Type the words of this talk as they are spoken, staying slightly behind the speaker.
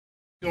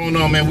What's going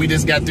on, man? We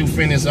just got through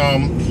finished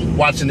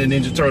watching the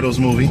Ninja Turtles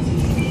movie.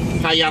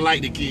 How y'all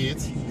like the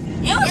kids?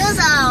 It was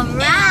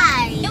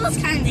alright. It was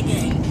kind of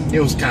good.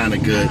 It was kind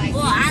of good.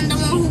 Well, I'm the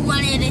one who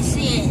wanted to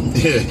see it.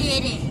 He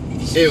did it.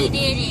 She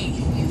did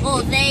it.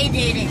 Well, they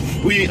did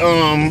it. We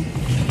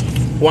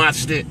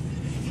watched it.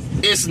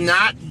 It's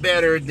not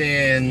better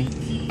than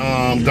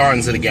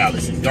Guardians of the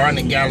Galaxy. Guardians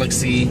of the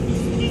Galaxy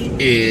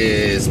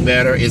is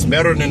better. It's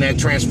better than that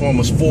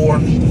Transformers 4.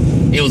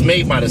 It was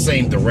made by the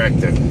same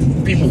director.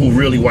 People who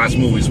really watch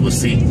movies will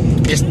see.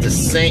 It's the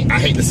same, I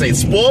hate to say,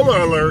 spoiler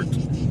alert,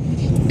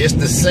 it's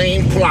the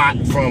same plot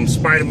from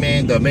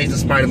Spider-Man, the Amazing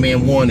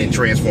Spider-Man 1 and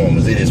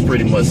Transformers. It is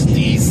pretty much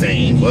the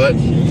same. But,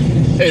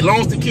 hey, as long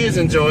as the kids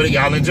enjoyed it,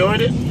 y'all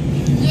enjoyed it?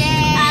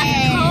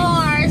 Yeah. Of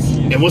course.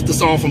 And what's the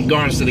song from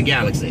Guardians of the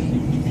Galaxy?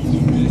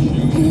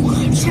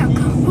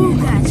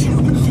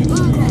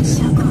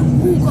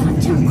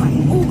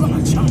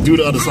 Do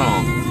the other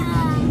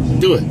song.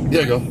 Do it.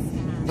 There you go.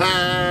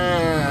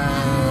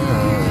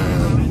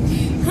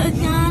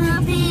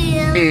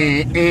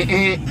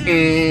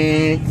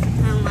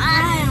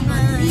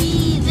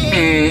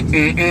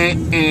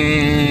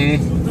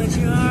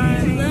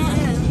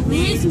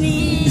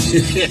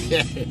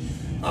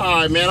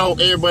 Alright, man, I hope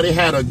everybody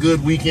had a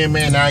good weekend,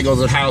 man. Now I go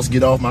to the house,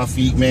 get off my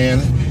feet, man.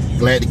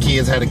 Glad the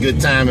kids had a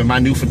good time, and my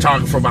new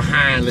photographer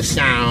behind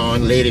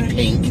LaShawn, Lady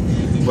Pink.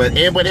 But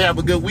everybody have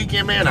a good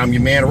weekend, man. I'm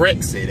your man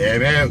Rex. Say that,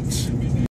 man.